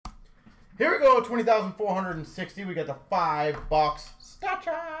Here we go, 20,460. We got the 5-box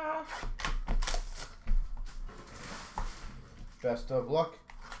Stature. Best of luck,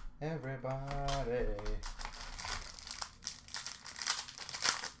 everybody.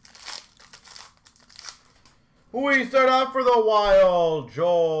 We start off for the Wild,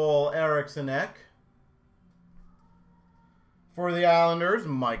 Joel Eriksson-Ek. For the Islanders,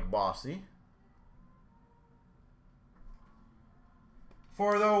 Mike Bossy.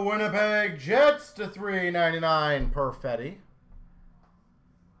 For the Winnipeg Jets, to $3.99, Perfetti.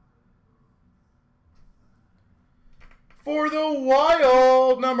 For the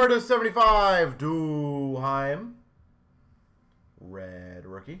Wild, number to 75, Duheim. Red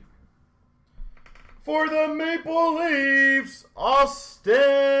rookie. For the Maple Leafs, Austin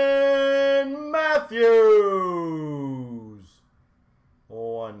Matthews.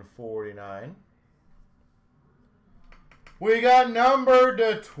 149. We got number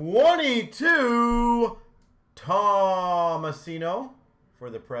to 22, Tomasino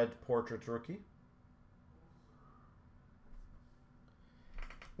for the Preds Portraits rookie.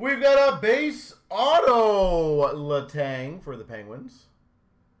 We've got a base auto Letang for the Penguins.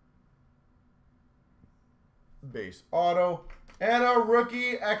 Base auto. And a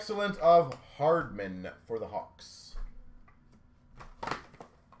rookie excellence of Hardman for the Hawks.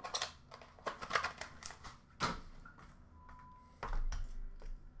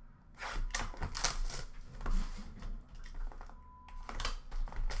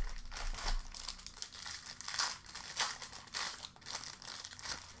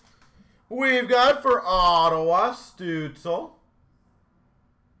 We've got for Ottawa, Stützle.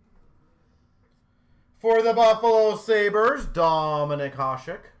 For the Buffalo Sabres, Dominic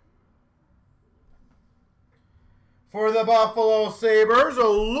Hasek. For the Buffalo Sabres,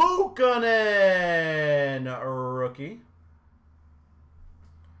 Luukkonen, rookie.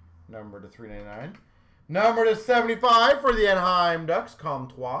 Number to 399. Number to 75 for the Anaheim Ducks,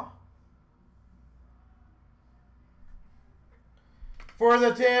 Comtois. For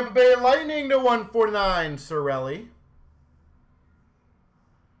the Tampa Bay Lightning to 149, Cirelli.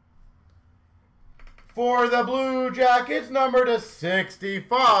 For the Blue Jackets, number to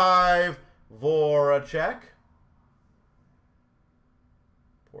 65, Voracek.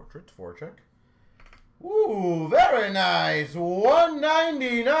 Portraits, Voracek. Ooh, very nice.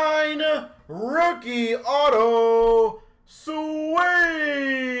 199, rookie auto, Swayman.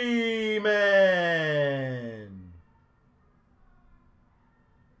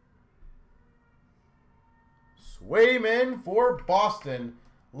 Swayman for Boston.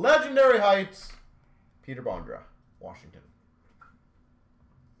 Legendary Heights, Peter Bondra, Washington.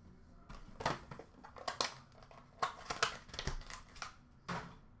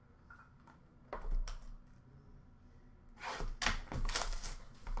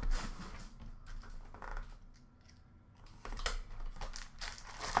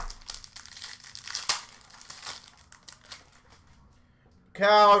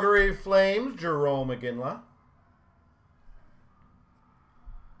 Calgary Flames, Jerome McGinley.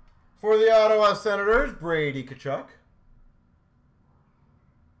 For the Ottawa Senators, Brady Tkachuk.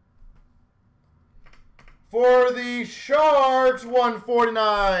 For the Sharks,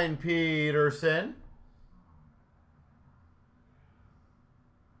 149, Peterson.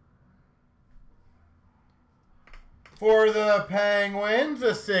 For the Penguins,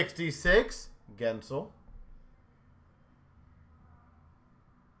 a 66, Gensel.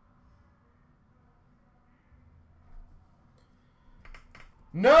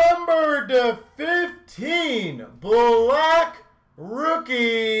 Number to 15, black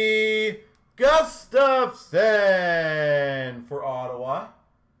rookie, Gustafsson for Ottawa.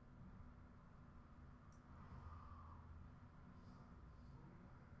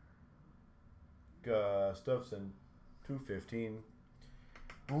 Gustafsson, 215.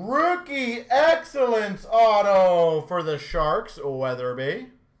 Rookie excellence auto for the Sharks, Weatherby.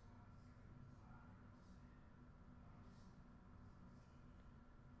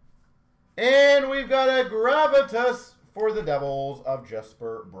 And we've got a Gravitas for the Devils of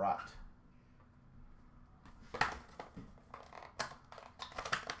Jesper Bratt.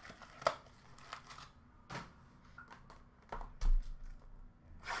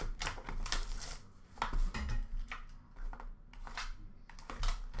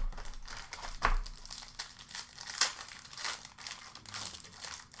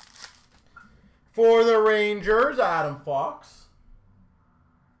 For the Rangers, Adam Fox.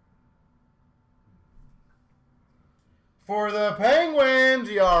 For the Penguins,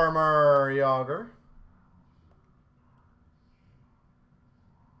 Jaromir Jagr.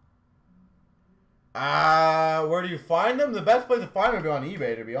 Where do you find them? The best place to find them would be on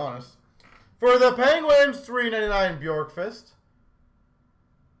eBay, to be honest. For the Penguins, $3.99 Bjorkfist.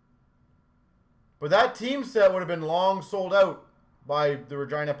 But that team set would have been long sold out by the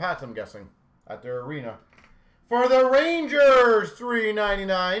Regina Pats, I'm guessing, at their arena. For the Rangers,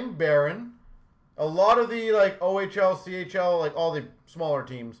 $3.99 Barron. A lot of the like OHL, CHL, like all the smaller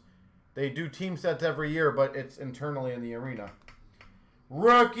teams, they do team sets every year, but it's internally in the arena.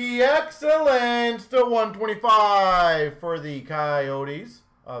 Rookie Excellence to 125 for the Coyotes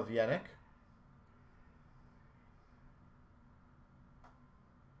of Yannick.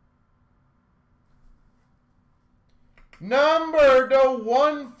 Number to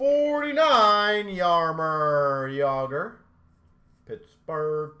 149, Jaromir Jagr,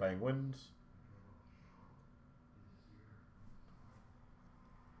 Pittsburgh Penguins.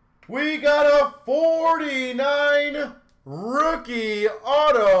 We got a 49 rookie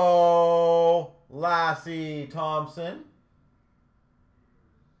auto, Lassie Thompson.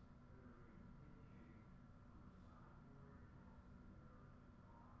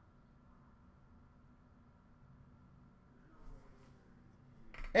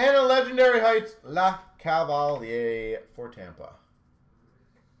 And a Legendary Heights, La Cavalier for Tampa.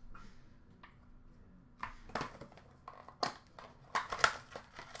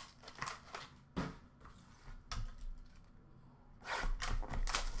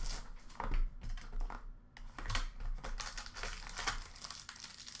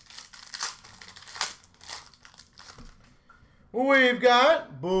 We've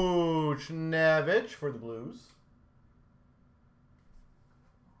got Buchnevich for the Blues.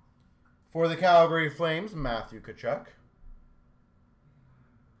 For the Calgary Flames, Matthew Tkachuk.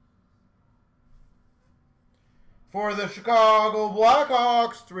 For the Chicago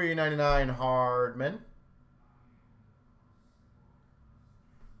Blackhawks, $3.99 Hardman.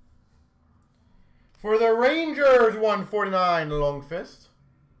 For the Rangers, $1.49 Lundqvist.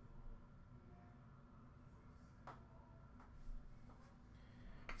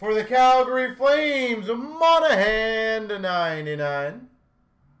 For the Calgary Flames, Monahan to 99.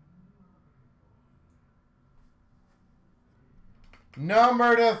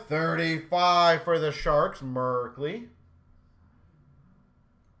 Number to 35 for the Sharks, Merkley.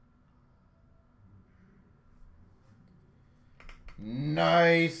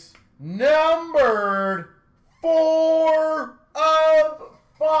 Nice. Numbered 4 of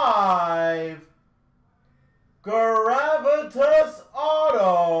 5. Gravitas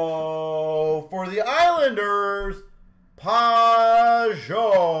Auto for the Islanders, Pajot.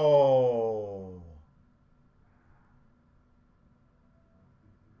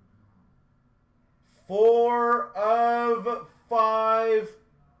 Four of 5,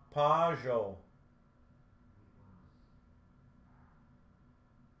 Pajot.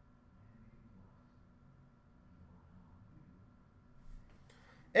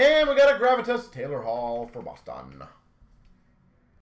 And we got a Gravitas Taylor Hall for Boston.